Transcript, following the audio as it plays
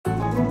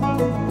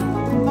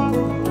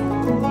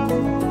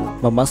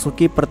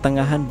Memasuki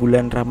pertengahan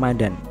bulan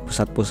Ramadhan,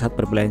 pusat-pusat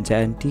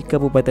perbelanjaan di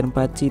Kabupaten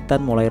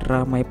Pacitan mulai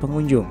ramai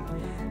pengunjung.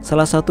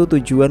 Salah satu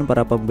tujuan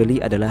para pembeli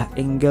adalah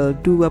Enggal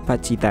 2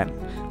 Pacitan.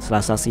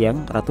 Selasa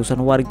siang,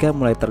 ratusan warga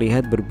mulai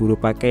terlihat berburu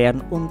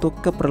pakaian untuk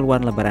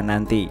keperluan Lebaran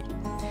nanti.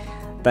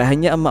 Tak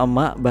hanya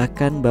emak-emak,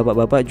 bahkan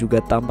bapak-bapak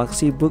juga tampak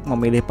sibuk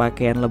memilih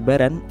pakaian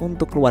Lebaran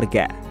untuk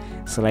keluarga.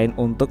 Selain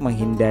untuk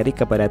menghindari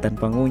kepadatan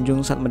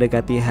pengunjung saat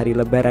mendekati hari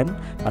Lebaran,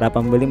 para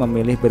pembeli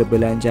memilih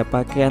berbelanja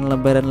pakaian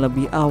Lebaran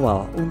lebih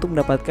awal untuk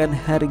mendapatkan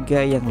harga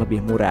yang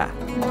lebih murah.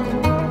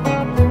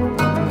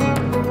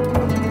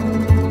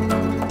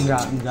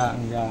 Enggak.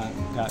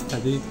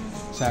 Jadi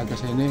saya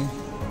kesini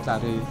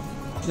cari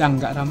yang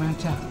enggak ramai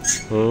aja.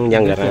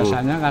 Yang enggak ramai.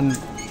 Biasanya kan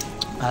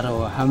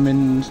kalau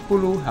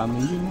H-10, H-5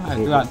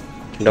 itu kan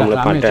udah mulai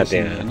padat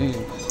ya. Ini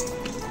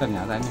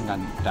ternyata ini kan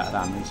tidak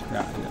ramai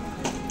juga. Ya.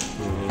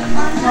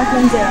 Mau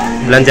belanja.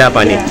 Belanja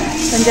apa nih?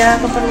 Belanja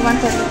keperluan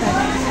buat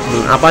Lebaran.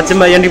 Apa aja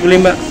mbak yang dibeli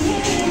mbak?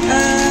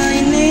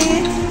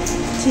 Ini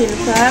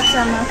jilbab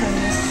sama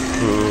gamis.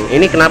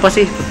 Ini kenapa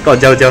sih kok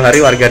jauh-jauh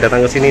hari warga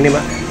datang ke sini nih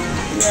mbak?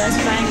 Ya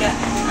supaya enggak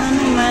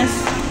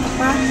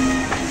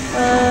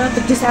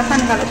berdesakan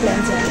kalau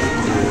belanja.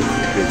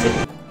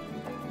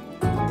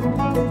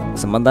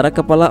 Sementara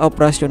Kepala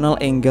Operasional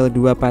Enggal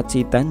 2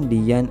 Pacitan,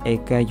 Dian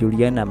Eka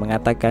Yuliana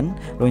mengatakan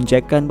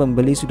lonjakan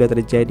pembeli sudah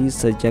terjadi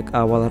sejak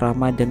awal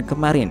Ramadan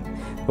kemarin.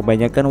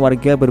 Kebanyakan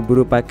warga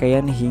berburu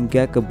pakaian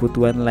hingga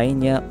kebutuhan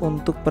lainnya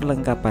untuk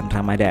perlengkapan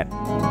Ramadan.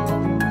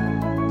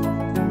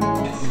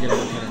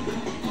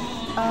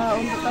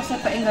 Untuk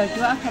KSP Enggal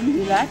 2,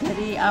 alhamdulillah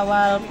dari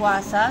awal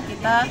puasa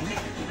kita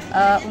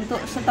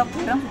untuk stok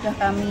barang sudah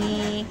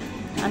kami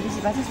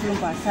antisipasi sebelum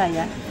puasa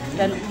ya.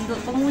 Dan untuk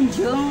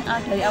pengunjung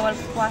dari awal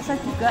puasa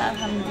juga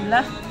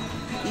alhamdulillah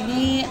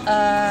ini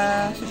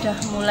sudah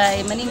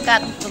mulai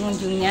meningkat,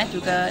 pengunjungnya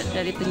juga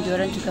dari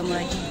penjualan juga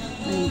mulai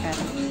meningkat.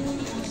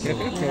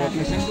 Kira-kira berapa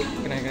persen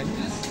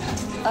kenaikannya?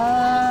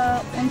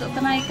 Untuk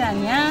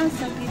kenaikannya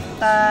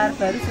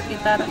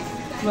sekitar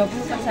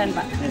 20%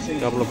 Pak.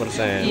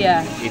 20%.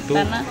 Iya. Itu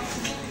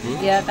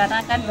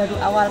karena kan baru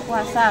awal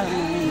puasa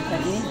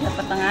dan ini sudah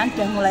pertengahan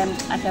sudah mulai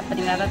ada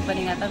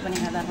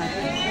peningkatan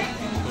harga.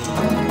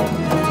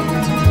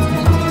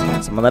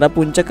 Sementara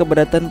puncak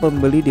kepadatan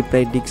pembeli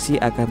diprediksi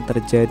akan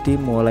terjadi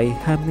mulai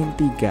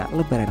H-3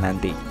 Lebaran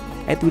nanti.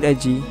 Edwin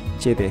Aji,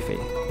 JTV,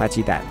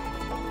 Pacitan.